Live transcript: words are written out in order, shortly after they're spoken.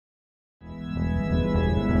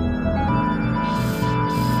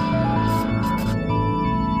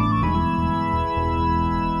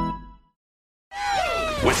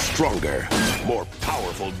Stronger, more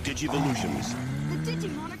powerful Digivolutions. The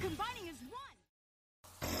Digimon are combining as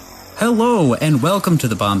one. Hello, and welcome to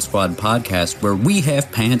the Bomb Squad podcast, where we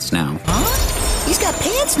have pants now. Huh? He's got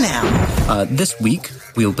pants now. This week,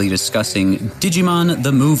 we'll be discussing Digimon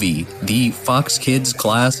the Movie, the Fox Kids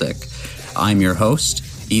classic. I'm your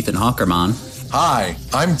host, Ethan Hockerman. Hi,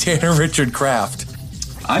 I'm Tanner Richard Kraft.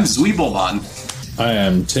 I'm Zweebelmon. I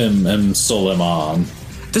am Tim M. Soleiman.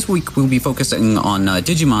 This week, we'll be focusing on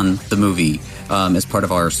Digimon the Movie as part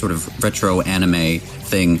of our sort of retro anime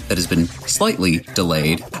thing that has been slightly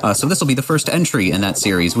delayed. So this will be the first entry in that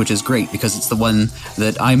series, which is great because it's the one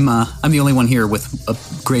that I'm the only one here with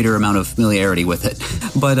a greater amount of familiarity with it.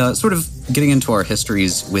 But sort of getting into our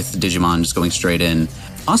histories with Digimon, just going straight in.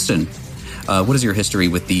 Austin, what is your history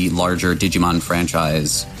with the larger Digimon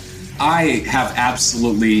franchise? I have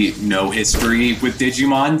absolutely no history with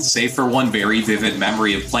Digimon, save for one very vivid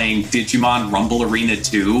memory of playing Digimon Rumble Arena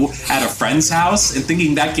 2 at a friend's house and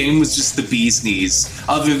thinking that game was just the bee's knees.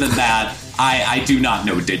 Other than that, I do not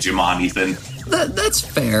know Digimon, Ethan. That's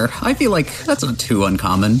fair. I feel like that's not too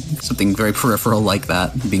uncommon. Something very peripheral like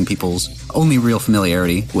that, being people's only real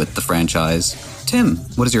familiarity with the franchise. Tim,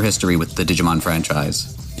 what is your history with the Digimon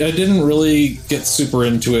franchise? I didn't really get super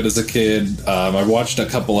into it as a kid. I watched a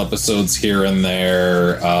couple episodes here and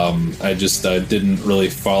there. I didn't really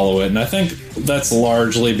follow it. And I think that's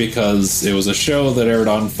largely because it was a show that aired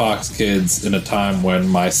on Fox Kids in a time when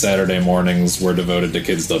my Saturday mornings were devoted to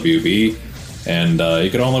Kids WB. And you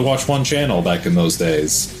could only watch one channel back in those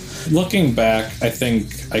days. Looking back, I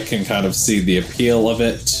think I can kind of see the appeal of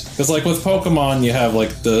it. Because, like, with Pokemon, you have,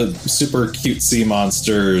 like, the super cutesy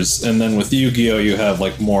monsters, and then with Yu-Gi-Oh! You have,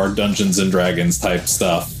 like, more Dungeons and Dragons type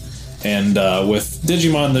stuff. And with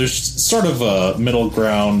Digimon, there's sort of a middle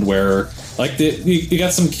ground where, like, you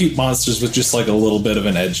got some cute monsters with just, like, a little bit of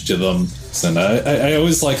an edge to them. And I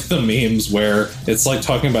always like the memes where it's, like,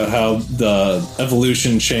 talking about how the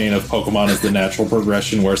evolution chain of Pokemon is the natural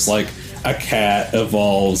progression, where it's, like, a cat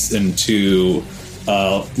evolves into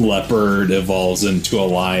a leopard, evolves into a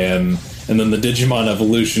lion, and then the Digimon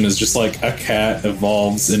evolution is just like a cat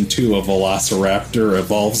evolves into a velociraptor,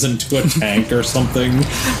 evolves into a tank or something.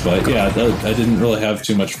 But yeah, I didn't really have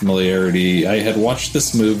too much familiarity. I had watched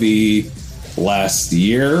this movie last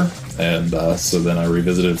year, and so then I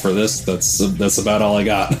revisited for this. That's about all I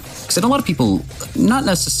got. Because a lot of people, not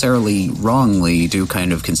necessarily wrongly, do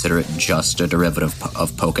kind of consider it just a derivative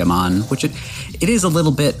of Pokemon, which it is a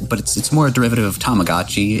little bit, but it's more a derivative of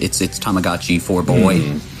Tamagotchi. It's Tamagotchi for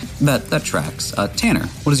boy. That tracks. Tanner,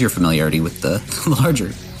 what is your familiarity with the larger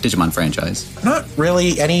Digimon franchise? Not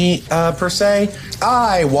really any, per se.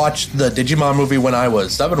 I watched the Digimon movie when I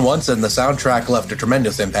was 7 once, and the soundtrack left a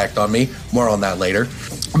tremendous impact on me. More on that later.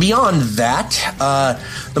 Beyond that,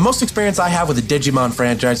 the most experience I have with the Digimon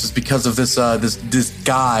franchise is because of this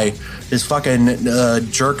guy, this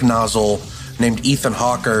fucking jerk nozzle named Ethan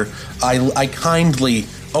Hawker. I kindly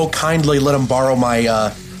let him borrow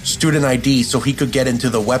my student ID so he could get into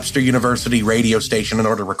the Webster University radio station in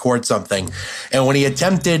order to record something. And when he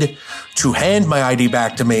attempted to hand my ID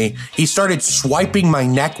back to me, he started swiping my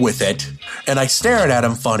neck with it. And I stared at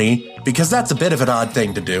him funny, because that's a bit of an odd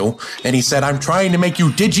thing to do. And he said, "I'm trying to make you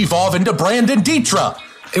digivolve into Brandon Dietra."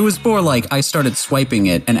 It was more like I started swiping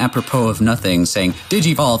it, and apropos of nothing, saying,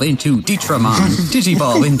 "Digivolve into Dietramon,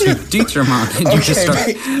 Digivolve into Dietramon," and you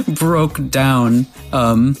just broke down,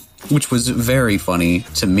 which was very funny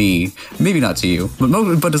to me. Maybe not to you,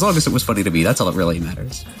 but as long as it was funny to me, that's all that really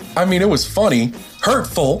matters. I mean, it was funny,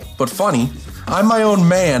 hurtful, but funny. I'm my own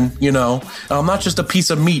man, you know. I'm not just a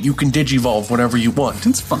piece of meat you can digivolve whenever you want.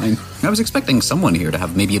 It's fine. I was expecting someone here to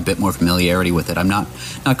have maybe a bit more familiarity with it. I'm not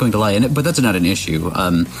going to lie in it, but that's not an issue.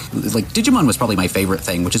 Like, Digimon was probably my favorite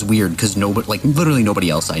thing, which is weird because literally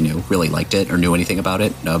nobody else I knew really liked it or knew anything about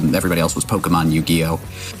it. Everybody else was Pokemon, Yu-Gi-Oh!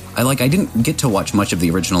 I didn't get to watch much of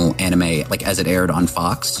the original anime, like, as it aired on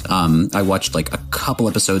Fox. I watched, like, a couple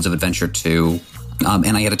episodes of Adventure 2,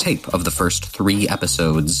 and I had a tape of the first 3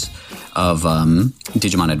 episodes of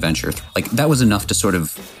Digimon Adventure. Like, that was enough to sort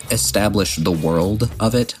of establish the world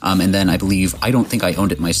of it. And then I don't think I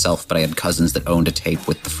owned it myself, but I had cousins that owned a tape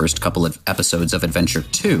with the first couple of episodes of Adventure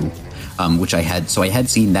 2, which I had. So I had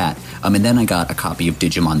seen that. And then I got a copy of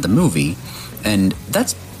Digimon the Movie. And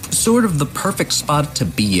that's sort of the perfect spot to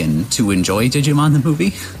be in to enjoy Digimon the Movie,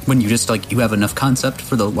 when you just, like, you have enough concept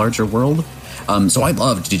for the larger world. So I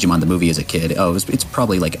loved Digimon the Movie as a kid. It's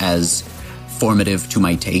probably, like, as formative to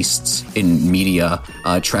my tastes in media,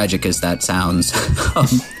 tragic as that sounds,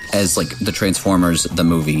 as like the Transformers the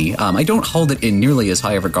movie. I don't hold it in nearly as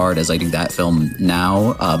high of regard as I do that film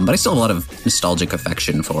now, but I still have a lot of nostalgic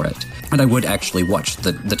affection for it. And I would actually watch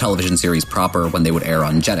the television series proper when they would air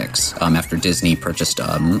on Jetix after Disney purchased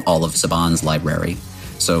all of Saban's library.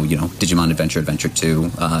 So, Digimon Adventure, Adventure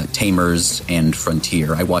 2, Tamers, and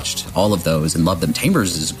Frontier. I watched all of those and loved them.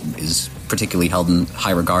 Tamers is particularly held in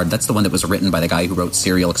high regard. That's the one that was written by the guy who wrote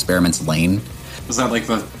Serial Experiments Lane. Was that like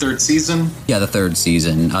the third season? Yeah, the third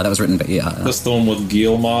season. That was written by... That's the one with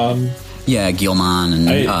Guilmon? Yeah, Guilmon. And,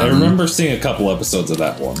 I remember seeing a couple episodes of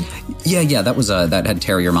that one. Yeah, that was that had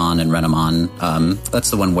Terriermon and Renamon.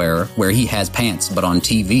 That's the one where he has pants, but on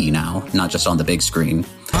TV now, not just on the big screen.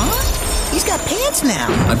 He's got pants now.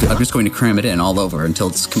 I'm just going to cram it in all over until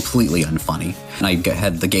it's completely unfunny. And I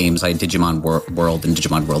had the games. I had Digimon World and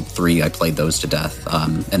Digimon World 3. I played those to death.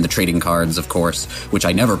 And the trading cards, of course, which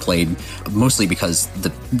I never played, mostly because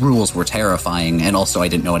the rules were terrifying, and also I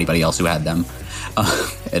didn't know anybody else who had them.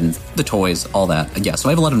 And the toys, all that. Yeah, so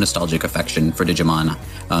I have a lot of nostalgic affection for Digimon,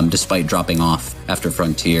 despite dropping off after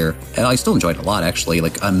Frontier. And I still enjoyed it a lot, actually.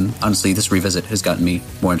 Honestly, this revisit has gotten me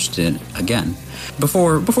more interested in it again.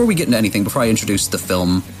 Before we get into anything, before I introduce the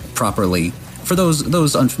film properly, for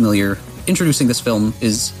those unfamiliar, introducing this film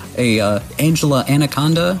is a Angela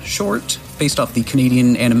Anaconda short based off the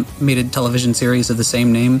Canadian animated television series of the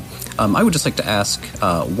same name. I would just like to ask,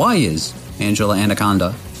 why is Angela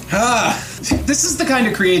Anaconda? This is the kind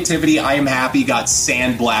of creativity I am happy got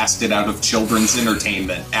sandblasted out of children's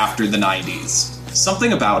entertainment after the 90s.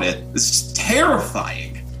 Something about it is just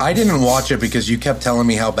terrifying. I didn't watch it because you kept telling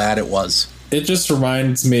me how bad it was. It just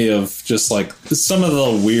reminds me of just like some of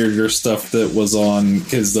the weirder stuff that was on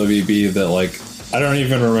Kids WB that like, I don't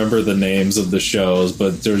even remember the names of the shows,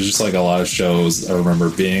 but there was just like a lot of shows I remember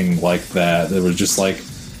being like that. That was just like,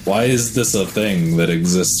 why is this a thing that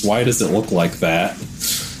exists? Why does it look like that?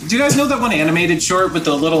 Do you guys know that one animated short with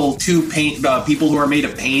the little two paint people who are made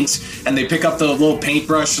of paint, and they pick up the little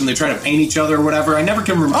paintbrush and they try to paint each other or whatever? I never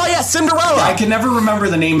can remember. Oh yeah, Cinderella! I can never remember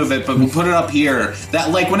the name of it, but we'll put it up here. That,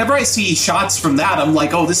 like, whenever I see shots from that, I'm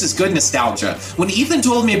like, oh, this is good nostalgia. When Ethan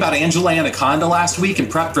told me about Angela Anaconda last week and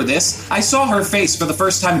prep for this, I saw her face for the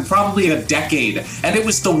first time in probably a decade, and it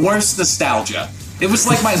was the worst nostalgia. It was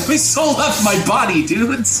like my soul left my body,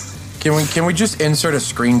 dudes. Can we just insert a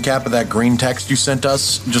screen cap of that green text you sent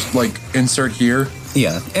us? Just like insert here.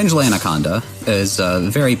 Yeah, Angela Anaconda is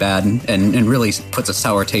very bad and really puts a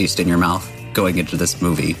sour taste in your mouth going into this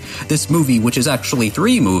movie. This movie, which is actually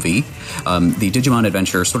 3 movie, the Digimon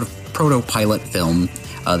Adventure sort of proto-pilot film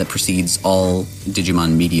that precedes all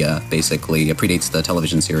Digimon media, basically. It predates the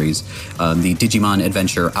television series. The Digimon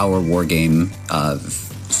Adventure Our War Game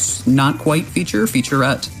not quite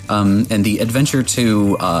featurette, and the Adventure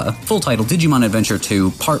 2, full title, Digimon Adventure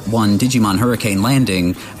 2, Part 1, Digimon Hurricane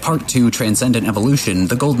Landing, Part 2, Transcendent Evolution,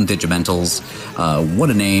 The Golden Digimentals.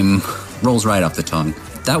 What a name, rolls right off the tongue.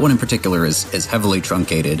 That one in particular is heavily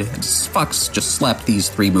truncated. Fox just slapped these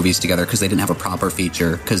 3 movies together because they didn't have a proper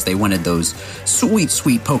feature, because they wanted those sweet,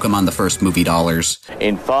 sweet Pokemon the First movie dollars.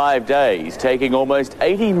 In 5 days, taking almost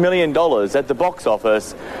 $80 million at the box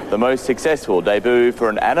office, the most successful debut for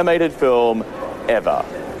an animated film ever.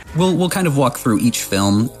 We'll kind of walk through each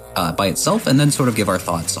film by itself and then sort of give our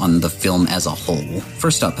thoughts on the film as a whole.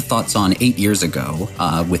 First up, thoughts on 8 years ago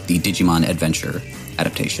with the Digimon Adventure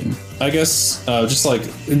adaptation. I guess just like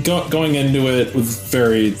going into it with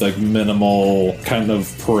very like minimal kind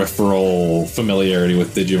of peripheral familiarity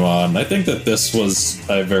with Digimon, I think that this was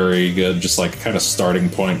a very good just like kind of starting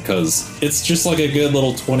point, because it's just like a good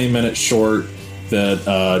little 20-minute short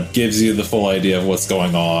that gives you the full idea of what's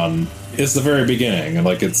going on. It's the very beginning, and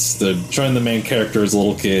like it's showing the main character as a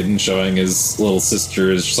little kid and showing his little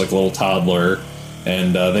sister as just like a little toddler,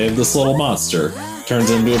 and they have this little monster. Turns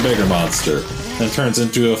into a bigger monster, then turns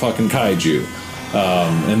into a fucking kaiju,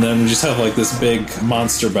 and then we just have like this big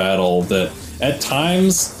monster battle that at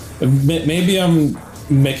times, maybe I'm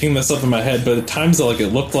making this up in my head, but at times like it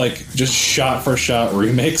looked like just shot for shot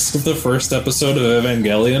remakes of the first episode of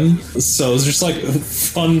Evangelion. So it's just like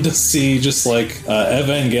fun to see just like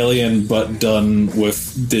Evangelion but done with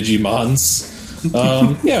Digimons.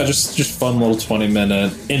 Yeah, just fun little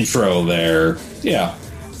 20-minute intro there. Yeah,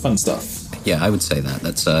 fun stuff. Yeah, I would say that.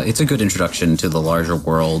 It's a good introduction to the larger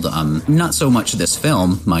world. Not so much this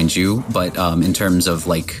film, mind you, but in terms of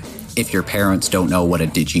like, if your parents don't know what a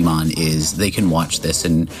Digimon is, they can watch this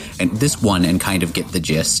and this one and kind of get the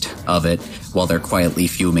gist of it while they're quietly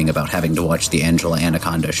fuming about having to watch the Angela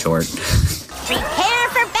Anaconda short. Prepare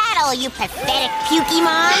for battle, you pathetic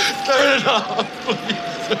Pukemon! Turn it off, please.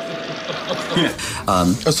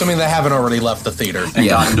 Assuming they haven't already left the theater. And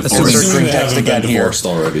gotten divorced. Assuming they text haven't been again here. divorced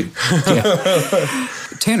already.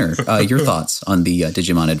 Tanner, your thoughts on the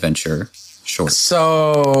Digimon Adventure short?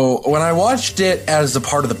 So, when I watched it as a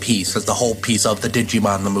part of the piece, as the whole piece of the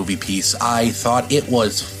Digimon, the movie piece, I thought it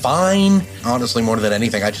was fine. Honestly, more than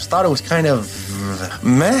anything, I just thought it was kind of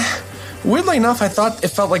meh. Weirdly enough, I thought it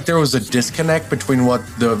felt like there was a disconnect between what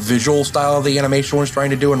the visual style of the animation was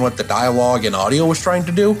trying to do and what the dialogue and audio was trying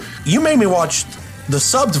to do. You made me watch the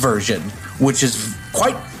subbed version, which is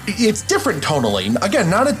it's different tonally. Again,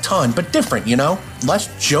 not a ton, but different, you know? Less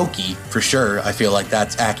jokey, for sure. I feel like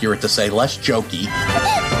that's accurate to say. Less jokey.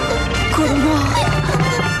 子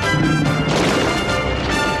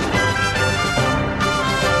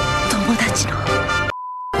供 友達の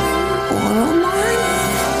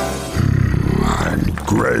I'm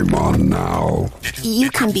Greymon now. You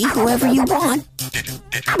can be whoever you want.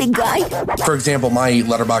 Big guy. For example, my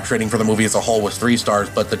letterbox rating for the movie as a whole was 3 stars,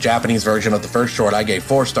 but the Japanese version of the first short I gave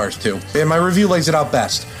 4 stars to. And my review lays it out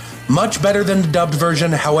best. Much better than the dubbed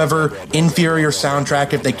version, however, inferior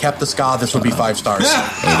soundtrack. If they kept the ska, this would be 5 stars.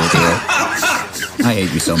 I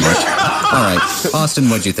hate you so much. All right, Austin,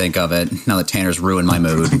 what'd you think of it? Now that Tanner's ruined my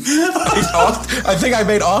mood. I think I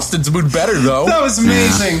made Austin's mood better, though. That was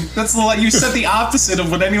amazing. That's you said the opposite of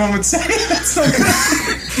what anyone would say. That's so good.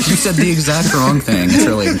 You said the exact wrong thing. It's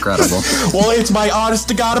really incredible. Well, it's my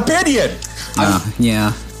honest-to-God opinion.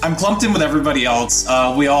 Yeah. I'm clumped in with everybody else.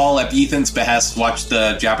 We all, at Ethan's behest, watched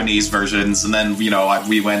the Japanese versions, and then, we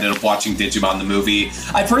ended up watching Digimon the movie.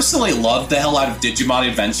 I personally loved the hell out of Digimon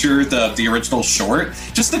Adventure, the original short.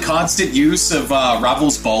 Just the constant use of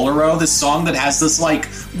Ravel's Bolero, this song that has this,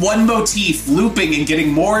 one motif looping and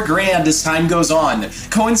getting more grand as time goes on.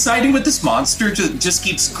 Coinciding with this monster just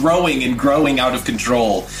keeps growing and growing out of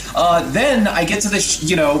control. Then I get to this,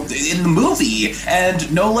 in the movie,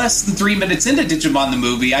 and no less than 3 minutes into Digimon the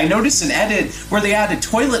movie, I noticed an edit where they added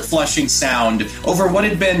toilet flushing sound over what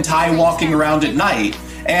had been Tai walking around at night.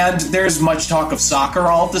 And there's much talk of soccer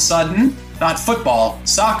all of a sudden. Not football,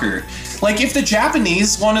 soccer. If the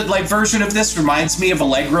Japanese version of this reminds me of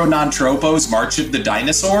Allegro Non Tropo's March of the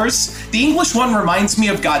Dinosaurs, the English one reminds me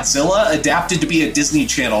of Godzilla adapted to be a Disney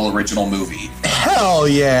Channel original movie. Hell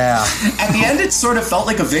yeah. At the end, it sort of felt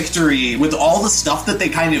like a victory with all the stuff that they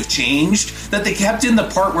kind of changed, that they kept in the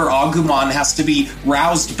part where Agumon has to be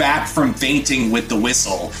roused back from fainting with the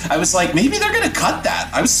whistle. I was like, maybe they're going to cut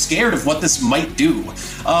that. I was scared of what this might do.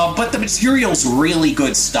 But the material's really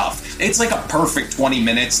good stuff. It's like a perfect 20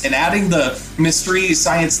 minutes, and adding the Mystery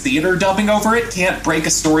Science Theater dubbing over it can't break a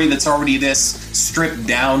story that's already this stripped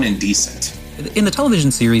down and decent. In the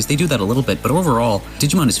television series, they do that a little bit, but overall,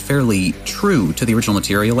 Digimon is fairly true to the original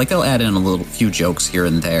material. They'll add in a few jokes here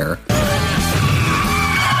and there.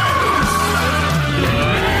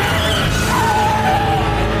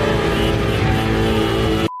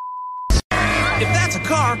 If that's a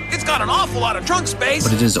car, it's got an awful lot of trunk space.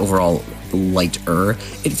 But it is overall lighter.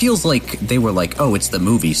 It feels like they were like, oh, it's the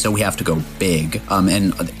movie, so we have to go big.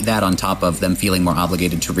 And that on top of them feeling more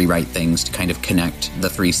obligated to rewrite things to kind of connect the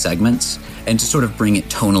 3 segments and to sort of bring it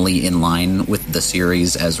tonally in line with the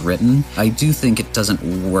series as written. I do think it doesn't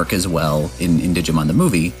work as well in Digimon the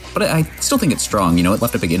movie, but I still think it's strong. It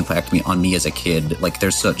left a big impact on me as a kid.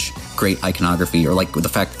 There's such great iconography, or the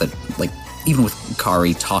fact that even with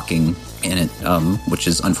Kari talking in it, which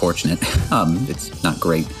is unfortunate. It's not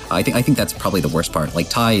great. I think that's probably the worst part.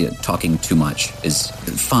 Tai talking too much is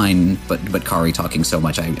fine, but Kari talking so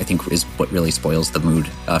much, I think, is what really spoils the mood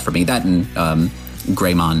for me. That and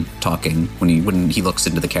Greymon talking when he looks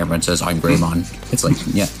into the camera and says, "I'm Greymon." It's like,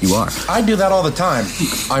 yeah, you are. I do that all the time.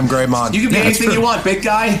 I'm Greymon. You can be anything you want, big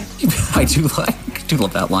guy. I do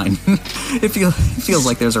love that line. It feels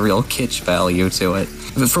like there's a real kitsch value to it.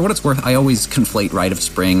 For what it's worth, I always conflate Rite of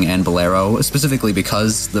Spring and Bolero, specifically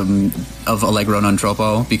because of Allegro Non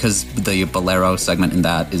Tropo, because the Bolero segment in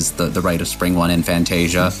that is the Rite of Spring one in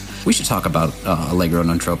Fantasia. We should talk about Allegro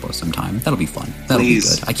Non Tropo sometime. That'll be fun. That'll be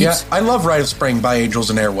good. I love Rite of Spring by Angels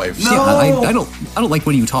and Airwaves. No! Yeah, I don't like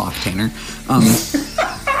when you talk, Tanner.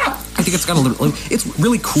 I think it's got it's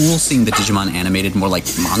really cool seeing the Digimon animated more like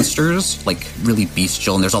monsters, really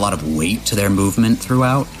bestial, and there's a lot of weight to their movement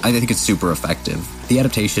throughout. I think it's super effective. The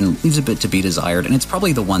adaptation leaves a bit to be desired, and it's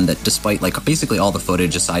probably the one that, despite basically all the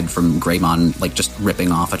footage aside from Greymon just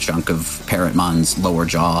ripping off a chunk of Parrotmon's lower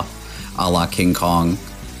jaw, a la King Kong,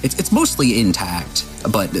 it's mostly intact,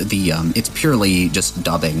 but it's purely just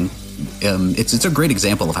dubbing. It's a great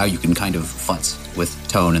example of how you can kind of futz with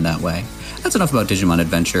tone in that way. That's enough about Digimon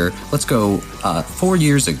Adventure. Let's go 4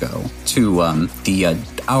 years ago to the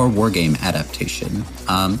Our War Game adaptation.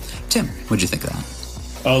 Tim, what'd you think of that?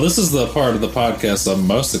 Oh, this is the part of the podcast I'm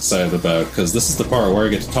most excited about, because this is the part where I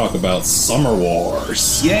get to talk about Summer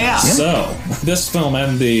Wars. Yeah! So, this film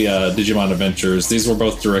and the Digimon Adventures, these were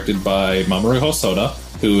both directed by Mamoru Hosoda,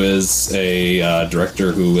 who is a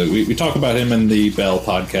director who, we talk about him in the Bell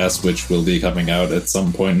podcast, which will be coming out at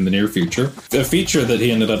some point in the near future. A feature that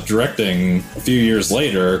he ended up directing a few years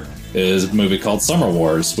later is a movie called Summer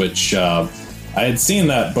Wars, which I had seen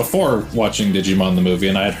that before watching Digimon the movie,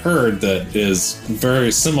 and I had heard that is very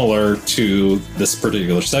similar to this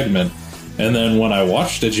particular segment. And then when I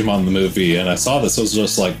watched Digimon the movie and I saw this, I was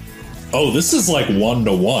just like, oh, this is like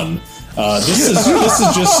 1-to-1. This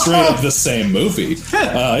is just straight up the same movie.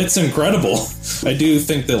 It's incredible. I do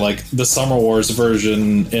think that like the Summer Wars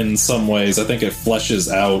version, in some ways, I think it fleshes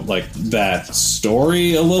out like that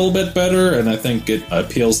story a little bit better, and I think it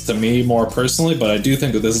appeals to me more personally. But I do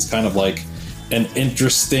think that this is kind of like an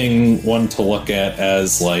interesting one to look at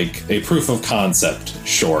as like a proof of concept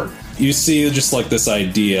short. You see just like this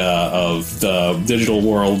idea of the digital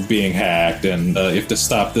world being hacked, and you have to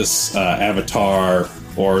stop this avatar,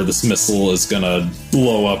 or this missile is gonna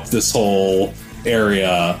blow up this whole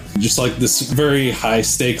area. Just like this very high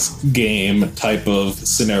stakes game type of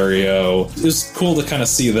scenario. It's cool to kind of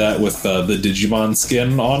see that with the Digimon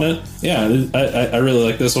skin on it. Yeah, I really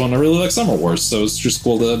like this one. I really like Summer Wars, so it's just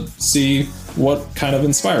cool to see what kind of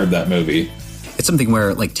inspired that movie. It's something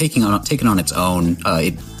where, like, taken on its own,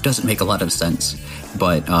 it doesn't make a lot of sense.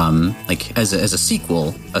 But, like, as a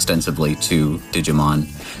sequel, ostensibly, to Digimon,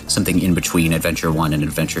 something in between Adventure 1 and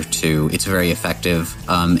Adventure 2, it's very effective.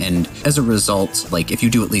 And as a result, like, if you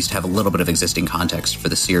do at least have a little bit of existing context for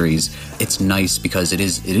the series, it's nice because it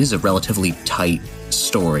is a relatively tight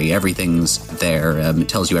story. Everything's there. It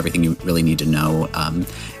tells you everything you really need to know,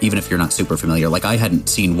 even if you're not super familiar. Like, I hadn't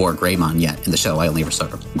seen War Greymon yet in the show. I only ever saw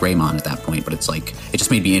Greymon at that point, but it's like, it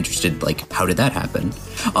just made me interested, like, how did that happen?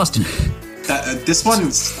 Austin. This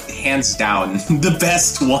one's hands down the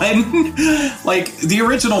best one. Like, the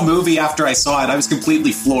original movie, after I saw it, I was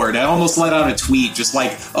completely floored. I almost let out a tweet just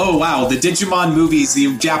like, oh wow, the Digimon movies,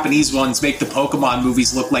 the Japanese ones, make the Pokemon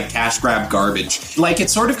movies look like cash grab garbage. Like, it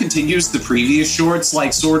sort of continues the previous shorts,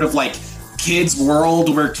 like, sort of like kids'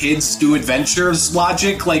 world where kids do adventures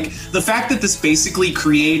logic. Like, the fact that this basically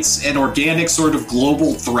creates an organic sort of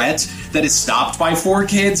global threat that is stopped by 4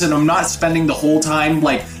 kids, and I'm not spending the whole time,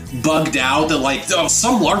 like, bugged out that, like, oh,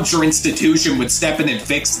 some larger institution would step in and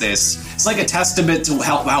fix this. It's like a testament to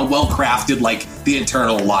how well crafted, like, the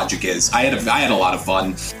internal logic is. I had a lot of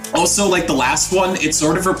fun. Also, like, the last one, it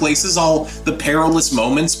sort of replaces all the perilous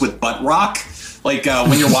moments with butt rock. Like,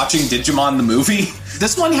 when you're watching Digimon the movie.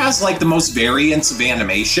 This one has, like, the most variance of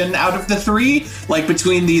animation out of the 3. Like,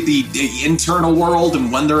 between the internal world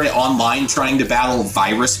and when they're online trying to battle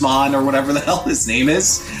Virusmon or whatever the hell his name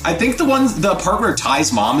is. I think the part where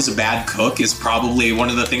Ty's mom is a bad cook is probably one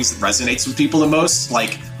of the things that resonates with people the most,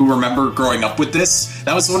 like, who remember growing up with this.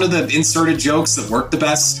 That was one of the inserted jokes that worked the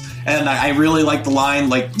best. And I really like the line,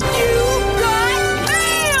 like,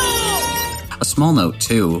 a small note,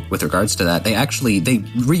 too, with regards to that, they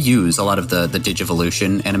reuse a lot of the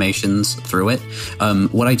Digivolution animations through it.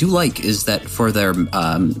 What I do like is that for their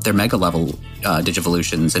mega level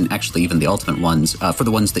Digivolutions, and actually even the ultimate ones, for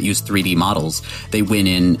the ones that use 3D models, they went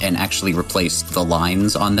in and actually replaced the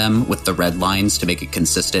lines on them with the red lines to make it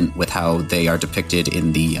consistent with how they are depicted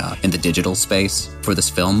in the digital space for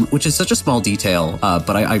this film, which is such a small detail,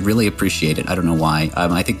 but I really appreciate it. I don't know why.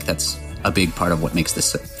 I think that's a big part of what makes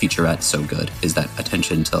this featurette so good, is that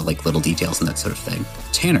attention to, like, little details and that sort of thing.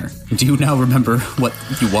 Tanner, do you now remember what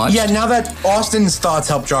you watched? Yeah, now that Austin's thoughts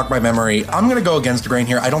help jog my memory, I'm going to go against the grain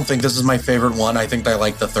here. I don't think this is my favorite one. I think I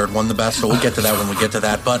like the third one the best, so we'll get to that when we get to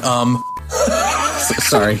that. But,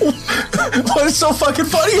 Sorry. What is so fucking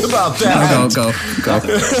funny about that? No, go.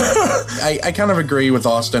 I kind of agree with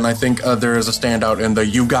Austin. I think there is a standout in the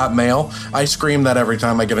 "You Got Mail." I scream that every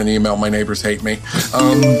time I get an email. My neighbors hate me. You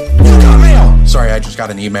got mail! Sorry, I just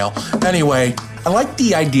got an email. Anyway, I like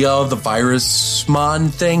the idea of the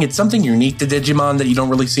Virusmon thing. It's something unique to Digimon that you don't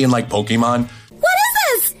really see in, like, Pokemon. What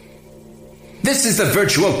is this? This is the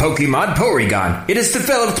virtual Pokemon Porygon. It is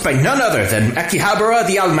developed by none other than Akihabara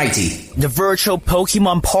the Almighty. The virtual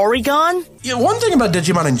Pokemon Porygon? Yeah, one thing about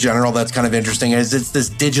Digimon in general that's kind of interesting is it's this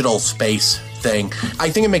digital space thing. I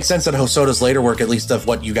think it makes sense that Hosoda's later work, at least of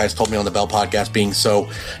what you guys told me on the Bell podcast, being so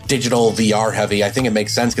digital VR heavy, I think it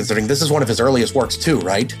makes sense considering this is one of his earliest works too,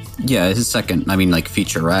 right? Yeah, his second,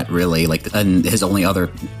 featurette, really. And his only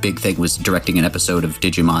other big thing was directing an episode of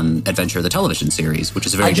Digimon Adventure, the television series, which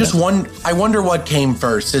is very I wonder what came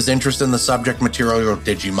first, his interest in the subject material or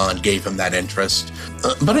Digimon gave him that interest.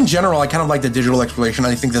 But in general, I kind of like the digital exploration.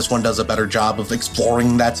 I think this one does a better job of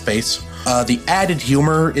exploring that space. The added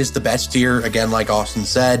humor is the best here. Again, like Austin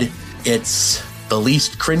said, it's the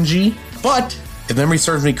least cringy. But if memory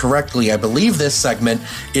serves me correctly, I believe this segment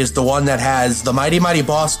is the one that has the Mighty Mighty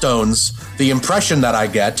Boss Tones, the impression that I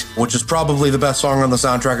get, which is probably the best song on the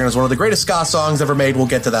soundtrack and is one of the greatest ska songs ever made. We'll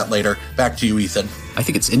get to that later. Back to you, Ethan. I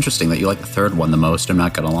think it's interesting that you like the third one the most, I'm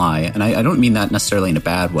not going to lie. And I don't mean that necessarily in a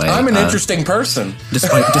bad way. I'm an interesting person.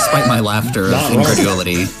 Despite my laughter of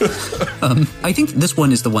incredulity. I think this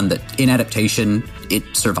one is the one that, in adaptation, it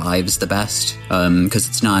survives the best. Because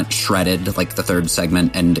it's not shredded like the third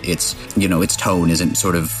segment, and its tone isn't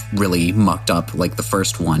sort of really mucked up like the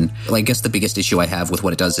first one. I guess the biggest issue I have with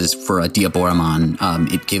what it does is for a Diaboramon,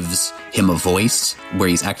 it gives him a voice where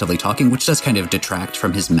he's actively talking, which does kind of detract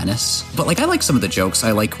from his menace. But I like some of the jokes.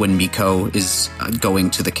 I like when Miko is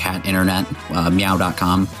going to the cat internet,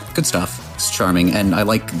 meow.com. Good stuff. It's charming. And I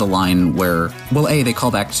like the line where, they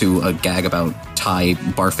call back to a gag about Tai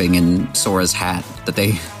barfing in Sora's hat that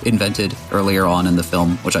they invented earlier on in the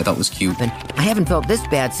film, which I thought was cute. I haven't felt this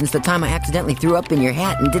bad since the time I accidentally threw up in your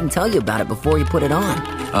hat and didn't tell you about it before you put it on.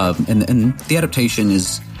 And the adaptation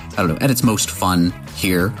is, I don't know, at its most fun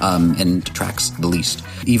here, and detracts the least.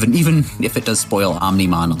 Even if it does spoil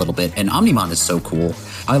Omnimon a little bit, and Omnimon is so cool.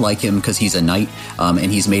 I like him because he's a knight,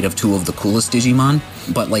 and he's made of two of the coolest Digimon,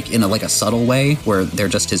 but in a subtle way where they're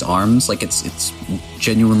just his arms. It's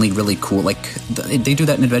genuinely really cool. They do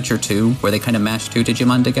that in Adventure 2, where they kind of mash two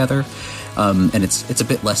Digimon together, and it's a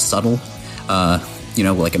bit less subtle,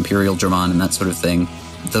 like Imperial Dramon and that sort of thing.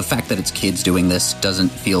 The fact that it's kids doing this doesn't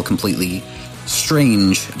feel completely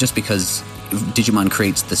strange, just because Digimon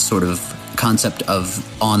creates this sort of concept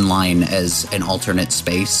of online as an alternate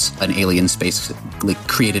space, an alien space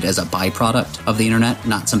created as a byproduct of the internet,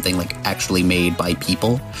 not something actually made by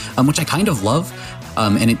people, which I kind of love.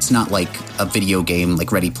 And it's not like a video game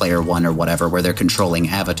like Ready Player One or whatever, where they're controlling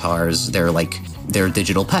avatars. They're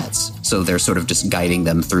digital pets, so they're sort of just guiding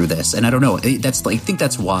them through this. And I don't know, I think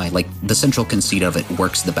that's why the central conceit of it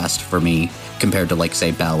works the best for me compared to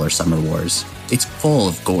say Bell or Summer Wars. It's full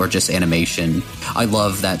of gorgeous animation. I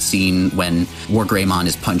love that scene when Wargreymon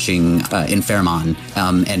is punching Infermon,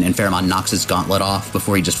 and Infermon knocks his gauntlet off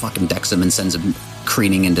before he just fucking decks him and sends him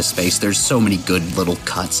careening into space. There's so many good little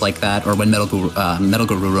cuts like that. Or when Metal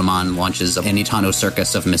Garurumon launches an Itano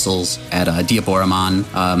circus of missiles at Diaboramon,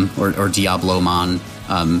 or Diablomon,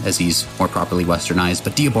 as he's more properly westernized.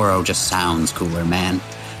 But Diaboro just sounds cooler, man.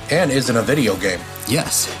 And isn't a video game.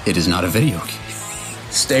 Yes, it is not a video game.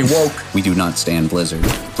 Stay woke. We do not stand Blizzard.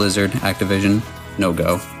 Blizzard, Activision, no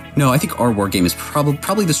go. No, I think our war game is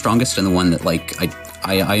probably the strongest and the one that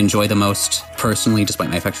I enjoy the most personally, despite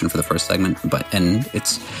my affection for the first segment. And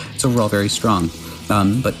it's overall very strong.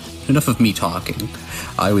 But enough of me talking.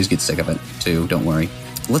 I always get sick of it too. Don't worry.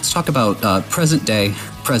 Let's talk about present day,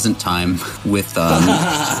 present time with...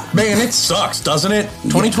 Man, it sucks, doesn't it?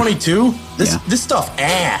 2022? This stuff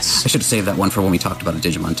ass. I should have saved that one for when we talked about a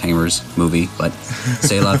Digimon Tamers movie, but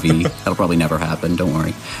c'est la vie. That'll probably never happen, don't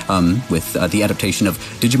worry. With the adaptation of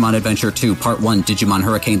Digimon Adventure 2, Part 1, Digimon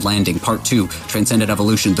Hurricane Landing, Part 2, Transcendent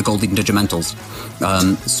Evolution, The Golden Digimentals.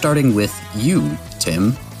 Starting with you,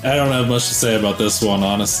 Tim. I don't have much to say about this one,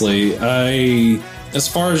 honestly. As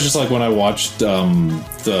far as just when I watched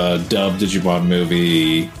the dubbed Digimon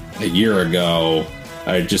movie a year ago,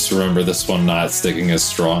 I just remember this one not sticking as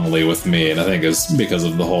strongly with me, and I think it's because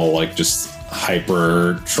of the whole just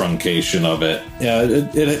hyper truncation of it. Yeah,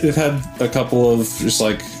 it had a couple of just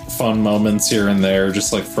fun moments here and there,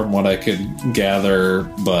 just from what I could gather,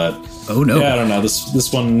 but oh no, yeah, I don't know.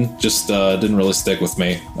 This one just didn't really stick with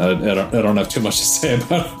me. I don't have too much to say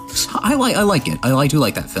about it. I like it. I do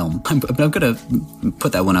like that film. I'm gonna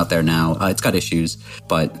put that one out there now. It's got issues,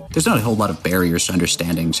 but there's not a whole lot of barriers to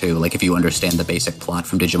understanding too. If you understand the basic plot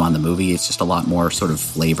from Digimon the movie, it's just a lot more sort of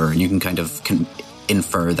flavor, and you can kind of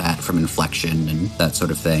infer that from inflection and that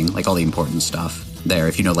sort of thing, all the important stuff there.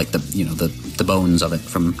 If you know the bones of it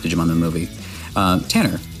from Digimon the movie.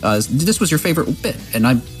 Tanner, this was your favorite bit, and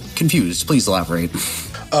I'm confused. Please elaborate.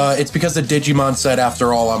 It's because the Digimon said,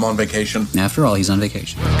 after all, I'm on vacation. After all, he's on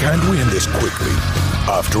vacation. Can't we end this quickly?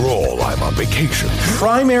 After all, I'm on vacation.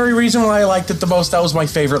 Primary reason why I liked it the most, that was my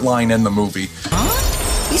favorite line in the movie.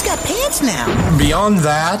 Huh? He's got pants now. Beyond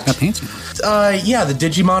that, got pants now. yeah, the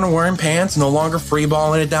Digimon are wearing pants, no longer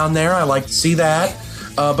freeballing it down there. I like to see that.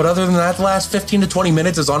 But other than that, the last 15 to 20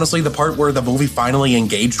 minutes is honestly the part where the movie finally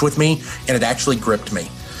engaged with me and it actually gripped me.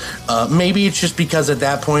 Maybe it's just because at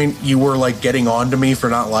that point you were like getting on to me for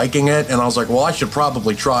not liking it, and I was like, well, I should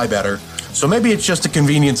probably try better. So maybe it's just a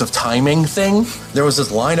convenience of timing thing. There was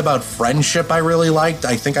this line about friendship I really liked.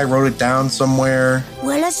 I think I wrote it down somewhere.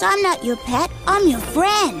 Willis, I'm not your pet. I'm your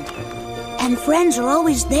friend. And friends are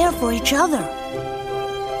always there for each other.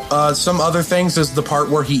 Some other things is the part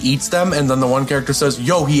where he eats them, and then the one character says,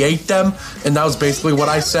 yo, he ate them. And that was basically what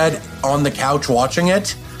I said on the couch watching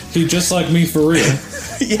it. He just like me for real.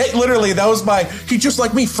 Yeah, literally, that was my he just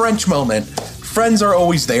like me French moment. Friends are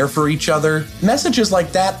always there for each other. Messages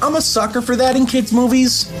like that, I'm a sucker for that in kids'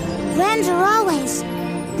 movies. Friends are always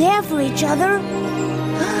there for each other.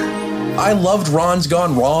 I loved Ron's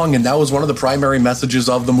Gone Wrong, and that was one of the primary messages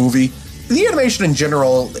of the movie. The animation in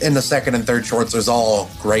general in the second and third shorts is all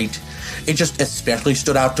great. It just especially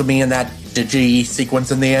stood out to me in that Digi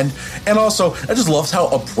sequence in the end. And also, I just loved how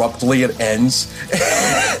abruptly it ends.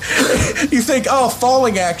 You think, oh,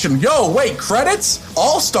 falling action. Yo, wait, credits?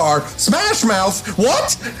 All-Star? Smash Mouth?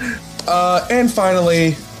 What? And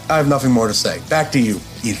finally, I have nothing more to say. Back to you,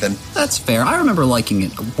 Ethan. That's fair. I remember liking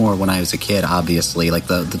it more when I was a kid, obviously. Like,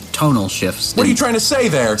 the tonal shifts. What are you trying to say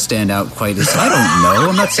there? Stand out quite as... I don't know.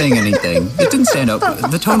 I'm not saying anything. It didn't stand out.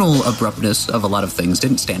 The tonal abruptness of a lot of things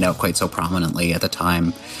didn't stand out quite so prominently at the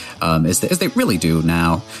time as they really do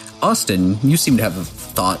now. Austin, you seem to have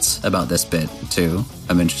thoughts about this bit, too.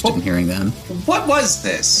 I'm interested in hearing them. What was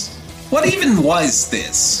this? What even was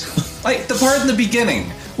this? Like, the part in the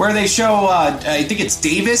beginning where they show, I think it's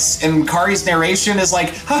Davis, and Kari's narration is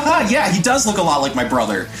like, haha, yeah, he does look a lot like my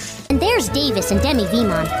brother. And there's Davis and Demi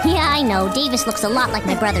Vemon. Yeah, I know, Davis looks a lot like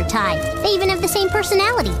my brother Ty. They even have the same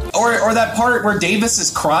personality. Or that part where Davis is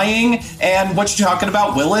crying, and what you're talking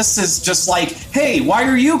about, Willis, is just like, hey, why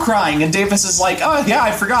are you crying? And Davis is like, oh, yeah,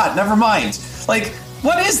 I forgot, never mind. Like,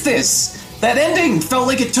 what is this? That ending felt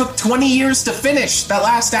like it took 20 years to finish, that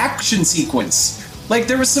last action sequence. Like,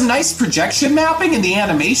 there was some nice projection mapping in the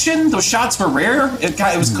animation. Those shots were rare. It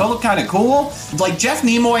was kind of cool. Like, Jeff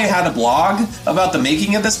Nimoy had a blog about the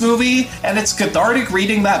making of this movie, and it's cathartic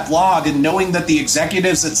reading that blog and knowing that the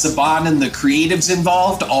executives at Saban and the creatives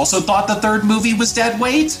involved also thought the third movie was dead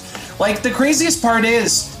weight. Like, the craziest part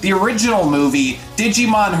is, the original movie,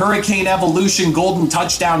 Digimon Hurricane Evolution Golden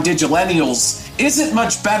Touchdown Digillennials, isn't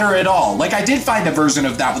much better at all. Like, I did find a version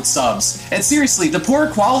of that with subs. And seriously, the poor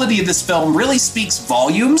quality of this film really speaks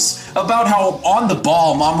volumes about how on the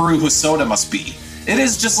ball Mamoru Hosoda must be. It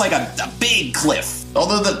is just like a big cliff.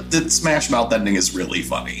 Although the Smash Mouth ending is really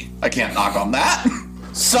funny. I can't knock on that.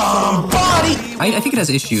 Somebody! I think it has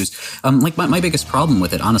issues. Like, my biggest problem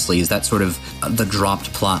with it, honestly, is that sort of the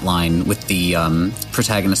dropped plot line with the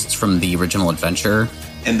protagonists from the original adventure.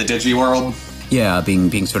 In the Digi world? Yeah,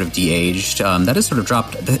 being sort of de-aged. That is sort of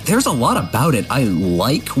dropped. There's a lot about it. I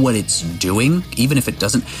like what it's doing, even if it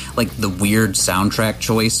doesn't, like the weird soundtrack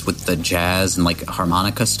choice with the jazz and like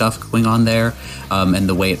harmonica stuff going on there, and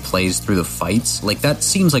the way it plays through the fights. Like, that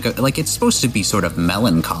seems like it's supposed to be sort of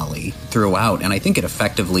melancholy throughout, and I think it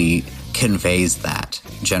effectively conveys that.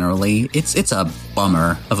 Generally, it's a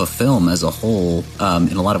bummer of a film as a whole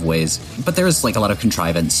in a lot of ways, but there's like a lot of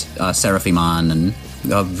contrivance. Seraphimon and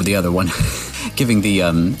the other one giving the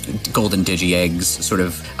golden digi eggs sort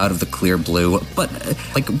of out of the clear blue. But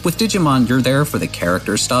like with Digimon, you're there for the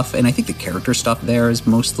character stuff, and I think the character stuff there is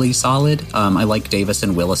mostly solid. I like Davis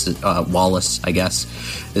and Wallace, I guess,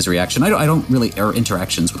 his reaction. I don't really, or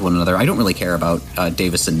interactions with one another. I don't really care about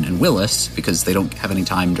Davis and Willis because they don't have any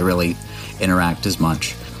time to really interact as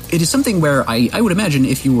much. It is something where I would imagine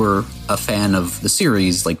if you were a fan of the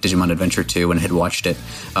series, like Digimon Adventure 2, and had watched it,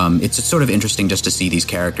 it's sort of interesting just to see these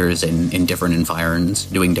characters in different environs,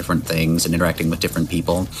 doing different things and interacting with different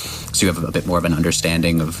people. So you have a bit more of an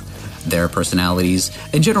understanding of their personalities.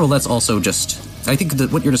 In general, that's also just, I think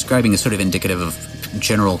that what you're describing is sort of indicative of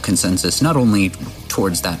general consensus, not only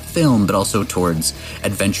towards that film, but also towards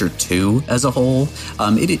Adventure 2 as a whole.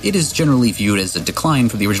 It is generally viewed as a decline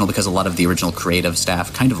from the original because a lot of the original creative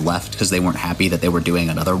staff kind of left because they weren't happy that they were doing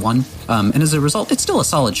another one. And as a result, it's still a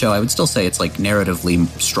solid show. I would still say it's like narratively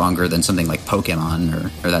stronger than something like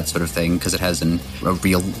Pokemon or that sort of thing, because it has a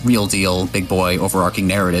real deal, big boy, overarching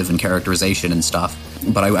narrative and characterization and stuff.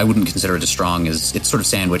 But I wouldn't consider it as strong as it's sort of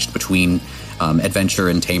sandwiched between Adventure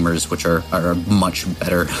and Tamers, which are much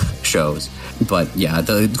better shows. But yeah,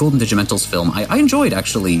 the Golden Digimentals film, I enjoyed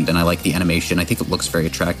actually, and I like the animation. I think it looks very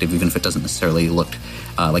attractive, even if it doesn't necessarily look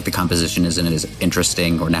like the composition isn't as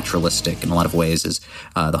interesting or naturalistic in a lot of ways as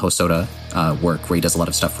the Hosoda work, where he does a lot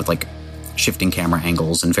of stuff with like shifting camera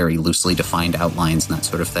angles and very loosely defined outlines and that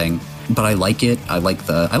sort of thing. But I like it. I like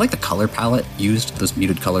the color palette used, those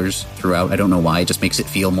muted colors throughout. I don't know why. It just makes it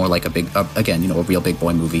feel more like a big, again, a real big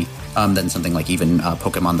boy movie than something like even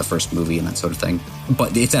Pokemon the first movie and that sort of thing.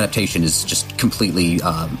 But its adaptation is just completely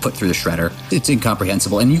put through the shredder. It's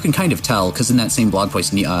incomprehensible, and you can kind of tell because in that same blog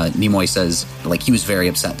post, Nimoy says like he was very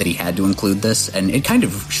upset that he had to include this, and it kind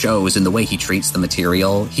of shows in the way he treats the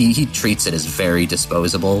material. He treats it as very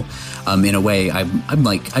disposable. In a way,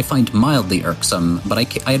 I find mildly irksome, but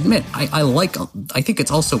I admit I think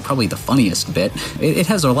it's also probably the funniest bit. It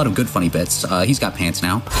has a lot of good funny bits. He's got pants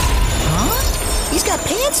now. Huh? He's got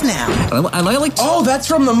pants now. I like. Oh, that's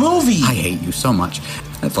from the movie. I hate you so much.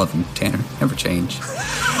 I love him, Tanner. Never change.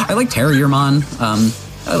 I like Terriermon.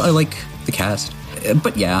 I like the cast.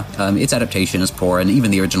 But yeah, its adaptation is poor, and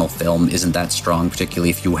even the original film isn't that strong, particularly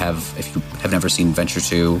if you have never seen Adventure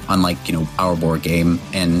 2, unlike Our War Game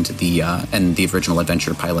and the original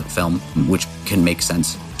Adventure pilot film, which can make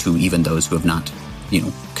sense to even those who have not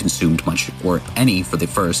consumed much or any for the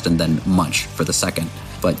first and then much for the second.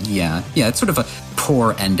 But yeah, it's sort of a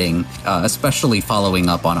poor ending, especially following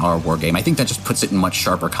up on Our War Game. I think that just puts it in much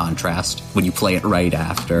sharper contrast when you play it right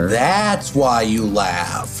after. That's why you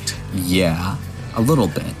laughed. Yeah, a little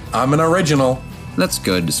bit. I'm an original. That's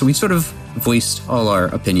good. So we sort of voiced all our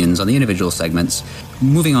opinions on the individual segments.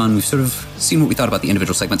 Moving on, we've sort of seen what we thought about the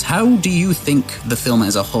individual segments. How do you think the film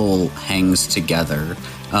as a whole hangs together?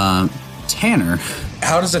 Tanner?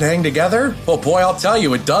 How does it hang together? Well, boy, I'll tell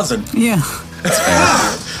you, it doesn't. Yeah.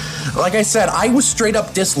 Like I said, I was straight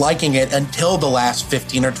up disliking it until the last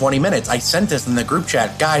 15 or 20 minutes. I sent this in the group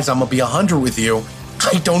chat. Guys, I'm going to be 100 with you.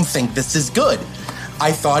 I don't think this is good.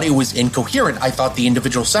 I thought it was incoherent. I thought the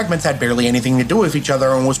individual segments had barely anything to do with each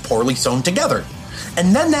other and was poorly sewn together.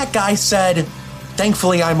 And then that guy said,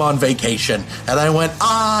 thankfully I'm on vacation. And I went,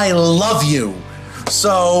 I love you.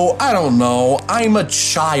 So, I don't know. I'm a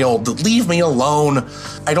child. Leave me alone.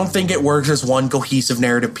 I don't think it works as one cohesive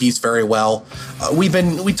narrative piece very well. We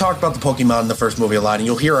talked about the Pokemon in the first movie a lot, and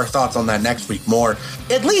you'll hear our thoughts on that next week more.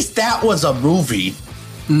 At least that was a movie.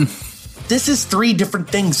 This is 3 different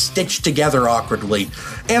things stitched together awkwardly.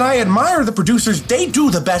 And I admire the producers. They do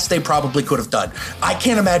the best they probably could have done. I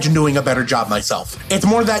can't imagine doing a better job myself. It's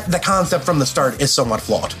more that the concept from the start is somewhat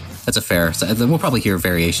flawed. That's a fair. We'll probably hear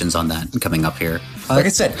variations on that coming up here. Like I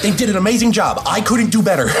said, they did an amazing job. I couldn't do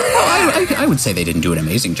better. I would say they didn't do an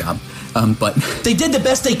amazing job, but they did the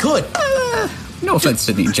best they could. No offense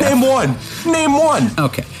to Jeff. Name one. Name one.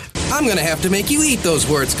 Okay. I'm gonna have to make you eat those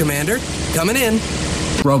words, Commander. Coming in.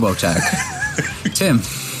 Robotech. Tim.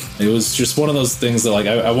 It was just one of those things that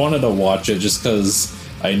I wanted to watch it just because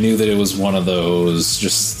I knew that it was one of those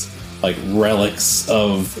just relics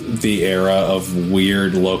of the era of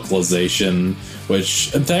weird localization, which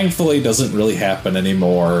thankfully doesn't really happen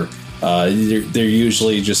anymore. They're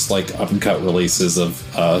usually just uncut releases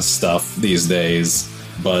of stuff these days,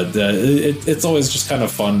 but it's always just kind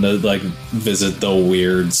of fun to visit the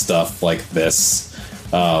weird stuff like this,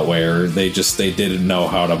 where they didn't know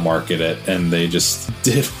how to market it and they just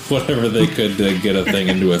did whatever they could to get a thing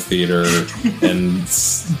into a theater and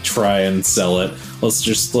try and sell it.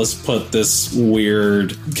 Let's put this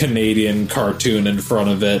weird Canadian cartoon in front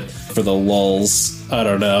of it for the lulz. I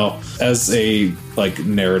don't know. As a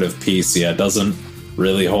narrative piece, it doesn't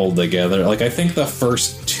really hold together. I think the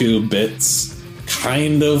first 2 bits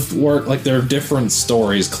kind of work. They're different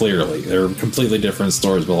stories, clearly. They're completely different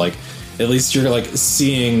stories, but at least you're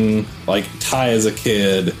seeing Ty as a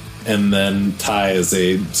kid and then Ty as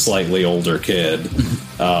a slightly older kid,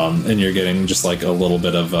 and you're getting just a little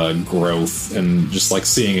bit of growth and just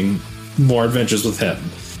seeing more adventures with him.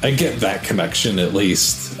 I get that connection at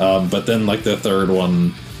least, but then the third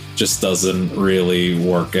one just doesn't really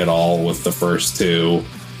work at all with the first 2.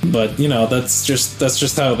 But that's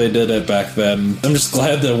just how they did it back then. I'm just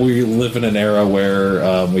glad that we live in an era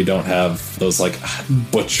where we don't have those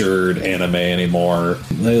butchered anime anymore.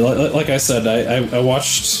 Like I said, I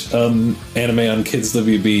watched anime on Kids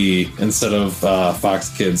WB instead of Fox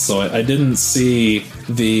Kids, so I didn't see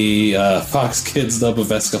the Fox Kids dub of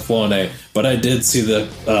Escaflowne, but I did see the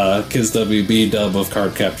Kids WB dub of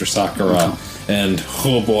Cardcaptor Sakura, and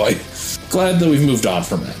oh boy. Glad that we've moved on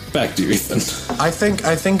from it. Back to you, Ethan. I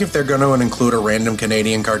think if they're going to include a random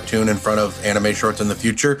Canadian cartoon in front of anime shorts in the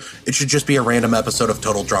future, it should just be a random episode of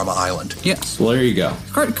Total Drama Island. Yes. Well, there you go.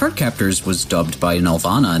 Cardcaptors was dubbed by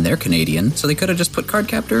Nelvana, and they're Canadian, so they could have just put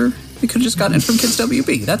Cardcaptor We could have just gotten it from Kids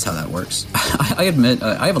WB. That's how that works. I admit,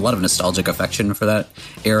 I have a lot of nostalgic affection for that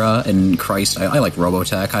era, and Christ, I like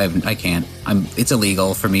Robotech. I can't. It's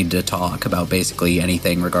illegal for me to talk about basically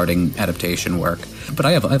anything regarding adaptation work, but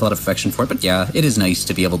I have a lot of affection for it. But yeah, it is nice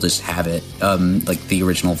to be able to just have it, like the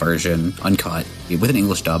original version, uncut, with an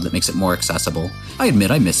English dub that makes it more accessible. I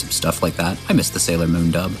admit I miss some stuff like that. I miss the Sailor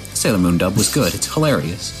Moon dub. Sailor Moon dub was good. It's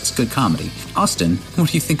hilarious. It's good comedy. Austin, what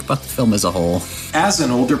do you think about the film as a whole? As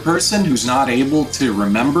an older person who's not able to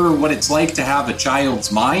remember what it's like to have a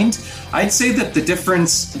child's mind, I'd say that the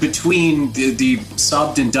difference between the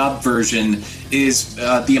subbed and dubbed version is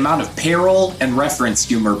the amount of peril and reference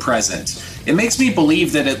humor present. It makes me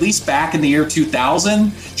believe that at least back in the year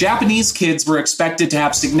 2000, Japanese kids were expected to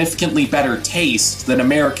have significantly better taste than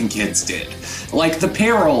American kids did. Like, the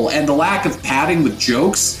peril and the lack of padding with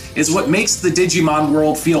jokes is what makes the Digimon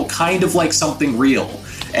world feel kind of like something real.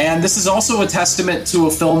 And this is also a testament to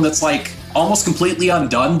a film that's like almost completely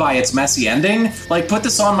undone by its messy ending. Like, put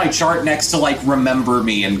this on my chart next to like Remember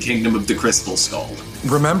Me and Kingdom of the Crystal Skull.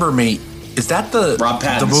 Remember Me. Is that the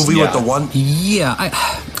movie with the one? Yeah,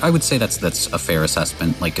 I would say that's a fair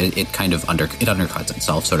assessment. Like it kind of undercuts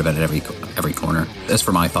itself sort of at every corner. As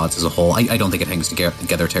for my thoughts as a whole, I don't think it hangs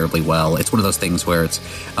together terribly well. It's one of those things where it's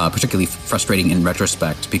particularly frustrating in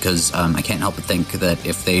retrospect because I can't help but think that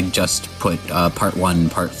if they just put part 1,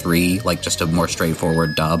 part 3, like just a more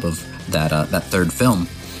straightforward dub of that third film,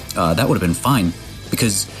 that would have been fine.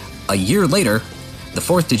 Because a year later, the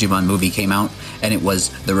fourth Digimon movie came out, and it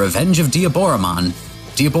was The Revenge of Diaboromon.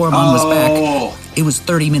 Diaboromon was back. It was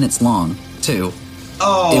 30 minutes long, too.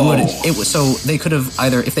 It was so they could have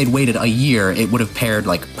either, if they'd waited a year, it would have paired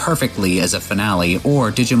like perfectly as a finale,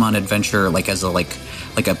 or Digimon Adventure like as a like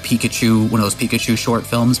a Pikachu, one of those Pikachu short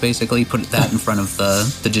films, basically. Put that in front of the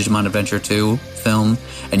Digimon Adventure 2 film,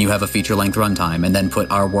 and you have a feature-length runtime, and then put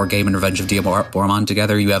Our War Game and Revenge of Diaboromon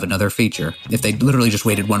together, you have another feature. If they literally just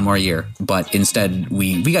waited one more year, but instead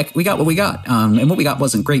we got what we got, and what we got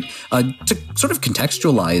wasn't great. To sort of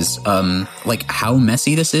contextualize like how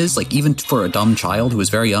messy this is, like even for a dumb child who was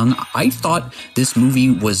very young, I thought this movie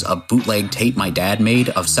was a bootleg tape my dad made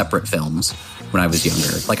of separate films when I was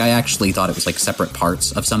younger. Like, I actually thought it was like separate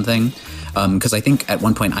parts of something. Because I think at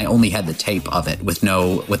one point I only had the tape of it with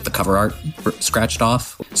the cover art scratched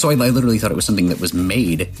off. So I literally thought it was something that was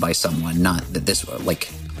made by someone, not that this like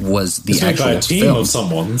was the it's actual made by a team film. of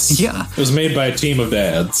someone's. Yeah, it was made by a team of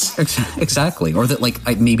dads. Exactly, or that like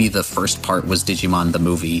maybe the first part was Digimon the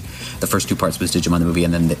movie, the first 2 parts was Digimon the movie,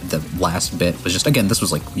 and then the last bit was just, again, this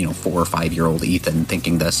was like 4 or 5 year old Ethan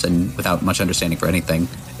thinking this and without much understanding for anything.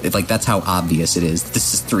 Like, that's how obvious it is.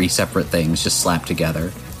 This is 3 separate things just slapped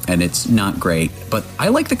together. And it's not great, but I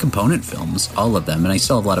like the component films, all of them, and I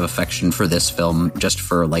still have a lot of affection for this film just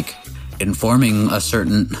for, like, informing a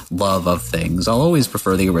certain love of things. I'll always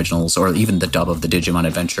prefer the originals or even the dub of the Digimon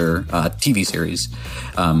Adventure TV series,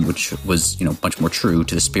 which was, much more true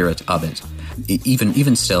to the spirit of it.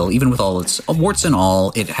 Even still, even with all its warts and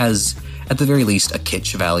all, it has, at the very least, a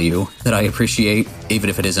kitsch value that I appreciate, even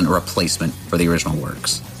if it isn't a replacement for the original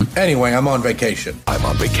works. Anyway, I'm on vacation. I'm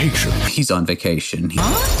on vacation. He's on vacation.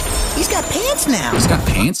 Huh? He's got pants now. He's got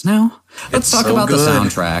pants now? Let's talk about the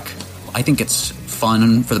soundtrack. I think it's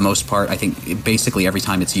fun for the most part. I think basically every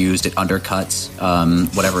time it's used, it undercuts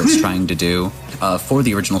whatever it's trying to do. For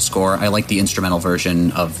the original score, I like the instrumental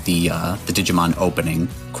version of the Digimon opening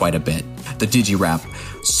quite a bit. The Digirap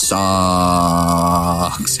sucks.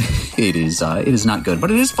 It is not good,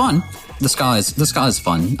 but it is fun. The ska is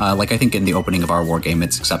fun. Like, I think in the opening of Our War Game,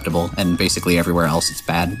 it's acceptable, and basically everywhere else it's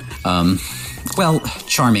bad.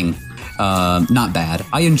 Charming. Not bad.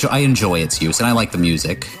 I enjoy its use, and I like the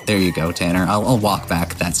music. There you go, Tanner. I'll walk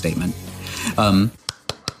back that statement.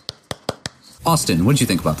 Austin, what did you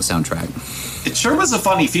think about the soundtrack? It sure was a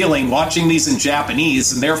funny feeling watching these in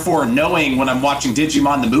Japanese, and therefore knowing when I'm watching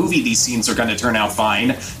Digimon the movie these scenes are going to turn out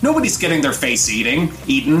fine. Nobody's getting their face eaten.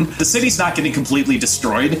 The city's not getting completely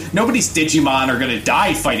destroyed. Nobody's Digimon are going to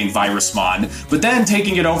die fighting Virusmon. But then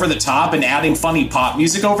taking it over the top and adding funny pop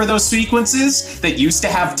music over those sequences that used to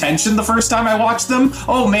have tension the first time I watched them,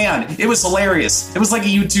 oh man, it was hilarious. It was like a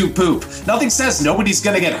YouTube poop. Nothing says nobody's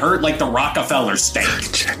going to get hurt like the Rockefeller steak.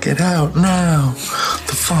 Check it out now. out.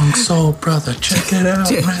 The Funk Soul Brother, check it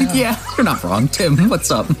out. Yeah, you're not wrong, Tim.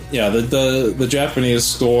 What's up? Yeah, the Japanese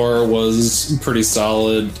score was pretty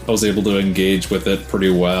solid. I was able to engage with it pretty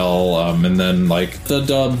well. And then like the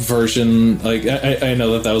dub version, like I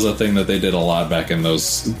know that was a thing that they did a lot back in the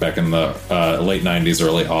late 90s,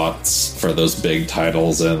 early aughts for those big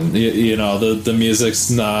titles. And you know, the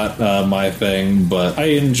music's not my thing, but I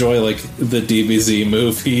enjoy like the DBZ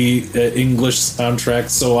movie English soundtrack,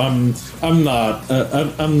 so I'm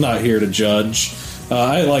not here to judge.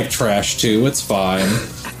 I like trash too. It's fine.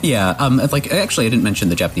 Yeah, like actually, I didn't mention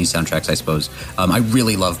the Japanese soundtracks. I suppose I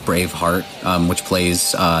really love Braveheart, which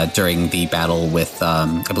plays during the battle with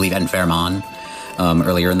I believe Enferman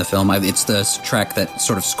earlier in the film. It's the track that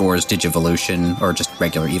sort of scores Digivolution or just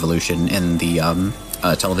regular Evolution in the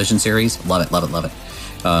television series. Love it, love it, love it.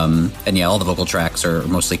 And yeah, all the vocal tracks are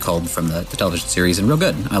mostly culled from the television series and real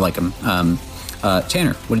good. I like them.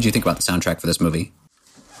 Tanner, what did you think about the soundtrack for this movie?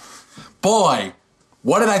 Boy,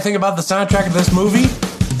 what did I think about the soundtrack of this movie?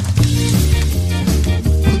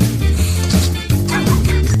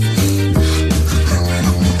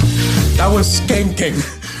 That was skanking,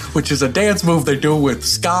 which is a dance move they do with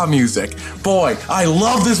ska music. Boy, I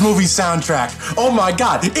love this movie's soundtrack. Oh my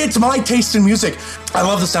god, it's my taste in music. I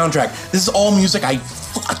love the soundtrack. This is all music I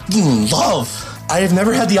fucking love. I have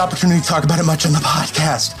never had the opportunity to talk about it much on the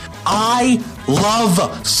podcast. I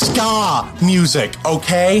love ska music,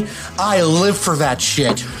 okay? I live for that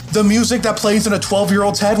shit. The music that plays in a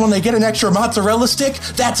 12-year-old's head when they get an extra mozzarella stick,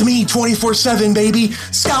 that's me 24/7, baby.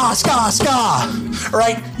 Ska, ska, ska.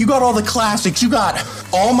 Right? You got all the classics. You got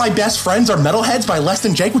All My Best Friends Are Metalheads by Less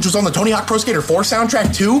Than Jake, which was on the Tony Hawk Pro Skater 4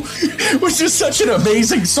 soundtrack too, which is such an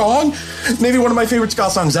amazing song. Maybe one of my favorite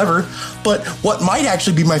ska songs ever. But what might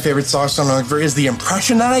actually be my favorite ska song ever is the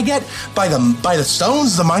impression that I get by the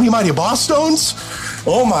Stones, the Mighty Mighty Boss Stones.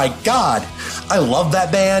 Oh my god. I love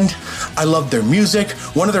that band. I love their music.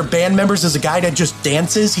 One of their band members is a guy that just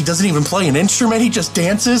dances. He doesn't even play an instrument. He just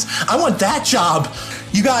dances. I want that job.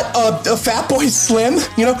 You got a Fatboy Slim,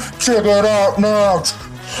 you know, check it out now.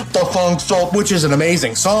 The Funk Soul, which is an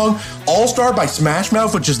amazing song. All-Star by Smash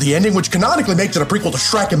Mouth, which is the ending, which canonically makes it a prequel to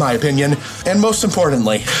Shrek, in my opinion. And most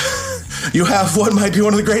importantly, you have what might be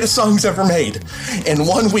one of the greatest songs ever made, In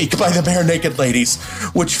 1 Week by the Bare Naked Ladies,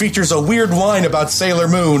 which features a weird line about Sailor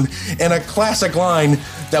Moon and a classic line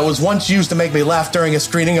that was once used to make me laugh during a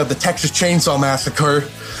screening of the Texas Chainsaw Massacre.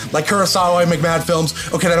 Like Kurosawa, I make mad films.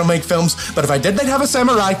 Okay, I don't make films, but if I did, they'd have a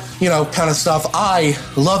samurai, you know, kind of stuff. I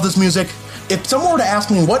love this music. If someone were to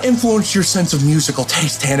ask me what influenced your sense of musical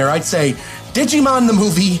taste, Tanner, I'd say Digimon the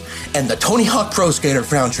movie and the Tony Hawk Pro Skater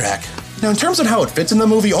soundtrack. Now, in terms of how it fits in the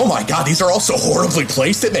movie, oh my god, these are all so horribly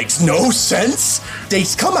placed, it makes no sense. They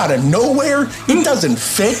come out of nowhere, it doesn't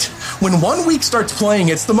fit. When 1 Week starts playing,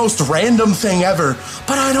 it's the most random thing ever.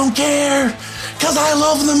 But I don't care, because I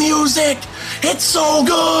love the music. It's so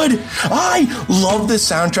good. I love this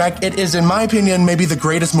soundtrack. It is, in my opinion, maybe the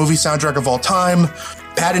greatest movie soundtrack of all time.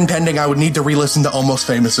 Patent pending, I would need to re-listen to Almost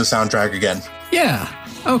Famous' soundtrack again. Yeah,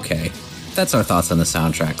 okay. That's our thoughts on the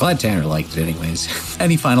soundtrack. Glad Tanner liked it anyways.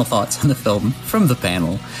 Any final thoughts on the film from the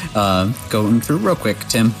panel? Going through real quick,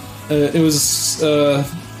 Tim. It was a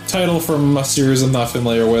title from a series I'm not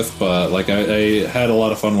familiar with, but like I had a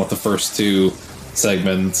lot of fun with the first two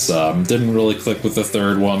segments. Didn't really click with the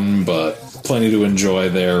third one, but plenty to enjoy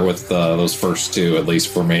there with those first two, at least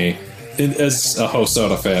for me. As a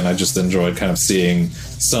Hosoda fan, I just enjoyed kind of seeing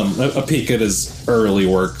a peek at his early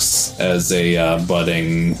works as a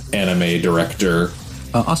budding anime director.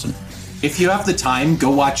 Awesome. If you have the time,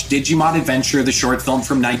 go watch Digimon Adventure, the short film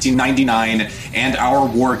from 1999, and Our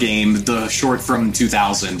War Game, the short from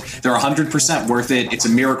 2000. They're 100% worth it. It's a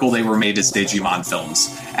miracle they were made as Digimon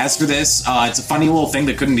films. As for this, it's a funny little thing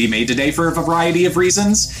that couldn't be made today for a variety of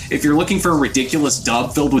reasons. If you're looking for a ridiculous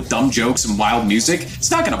dub filled with dumb jokes and wild music,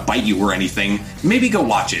 it's not going to bite you or anything. Maybe go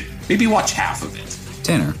watch it. Maybe watch half of it.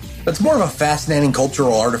 Tanner. It's more of a fascinating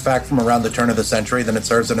cultural artifact from around the turn of the century than it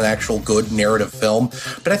serves in an actual good narrative film.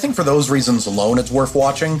 But I think for those reasons alone, it's worth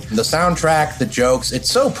watching. The soundtrack, the jokes,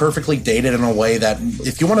 it's so perfectly dated in a way that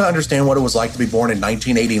if you want to understand what it was like to be born in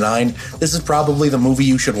 1989, this is probably the movie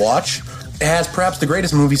you should watch. It has perhaps the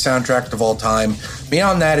greatest movie soundtrack of all time.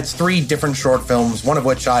 Beyond that, it's 3 different short films, one of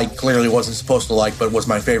which I clearly wasn't supposed to like, but was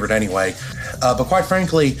my favorite anyway. But quite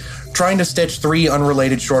frankly, trying to stitch 3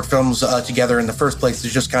 unrelated short films together in the first place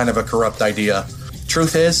is just kind of a corrupt idea.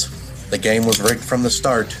 Truth is, the game was rigged from the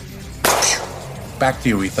start. Back to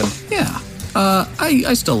you, Ethan. Yeah.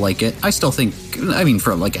 I still like it. I still think, I mean,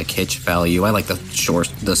 for like a kitsch value, I like the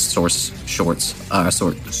source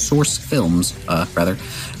films, rather.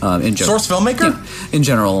 In general, Source filmmaker? Yeah, in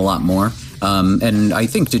general, a lot more. And I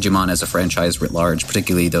think Digimon as a franchise writ large,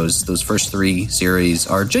 particularly those first 3 series,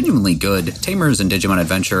 are genuinely good. Tamers and Digimon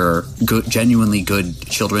Adventure are genuinely good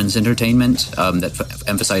children's entertainment that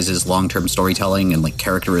emphasizes long-term storytelling and like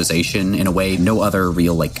characterization in a way no other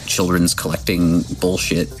real like children's collecting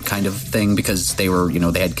bullshit kind of thing, because they were,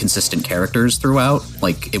 they had consistent characters throughout.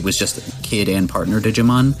 Like it was just kid and partner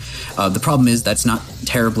Digimon. The problem is that's not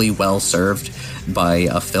terribly well served by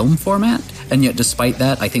a film format. And yet, despite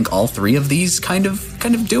that, I think all 3 of these kind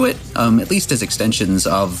of do it, at least as extensions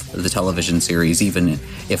of the television series, even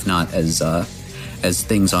if not as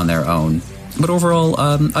things on their own. But overall,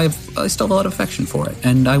 I still have a lot of affection for it,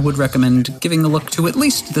 and I would recommend giving a look to at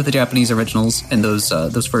least the Japanese originals and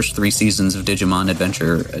those first 3 seasons of Digimon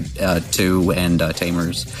Adventure 2 and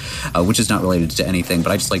Tamers, which is not related to anything,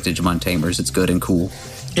 but I just like Digimon Tamers. It's good and cool.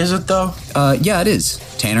 Is it though? Yeah, it is,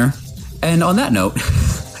 Tanner. And on that note,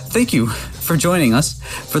 thank you for joining us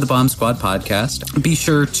for the Bomb Squad podcast. Be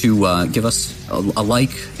sure to give us a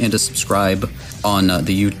like and a subscribe on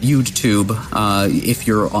the YouTube. If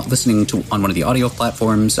you're listening on one of the audio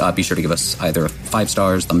platforms, be sure to give us either 5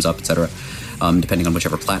 stars, thumbs up, etc., depending on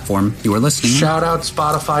whichever platform you are listening. Shout out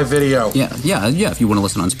Spotify Video. Yeah, if you want to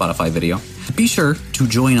listen on Spotify Video. Be sure to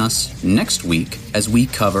join us next week as we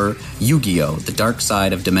cover Yu-Gi-Oh! The Dark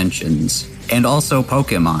Side of Dimensions, and also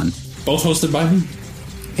Pokemon. Both hosted by me?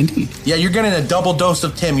 Indeed. Yeah, you're getting a double dose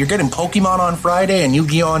of Tim. You're getting Pokemon on Friday and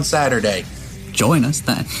Yu-Gi-Oh! On Saturday. Join us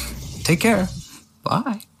then. Take care.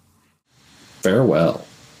 Bye. Farewell.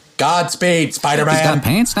 Godspeed, Spider-Man. He's got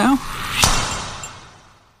pants now?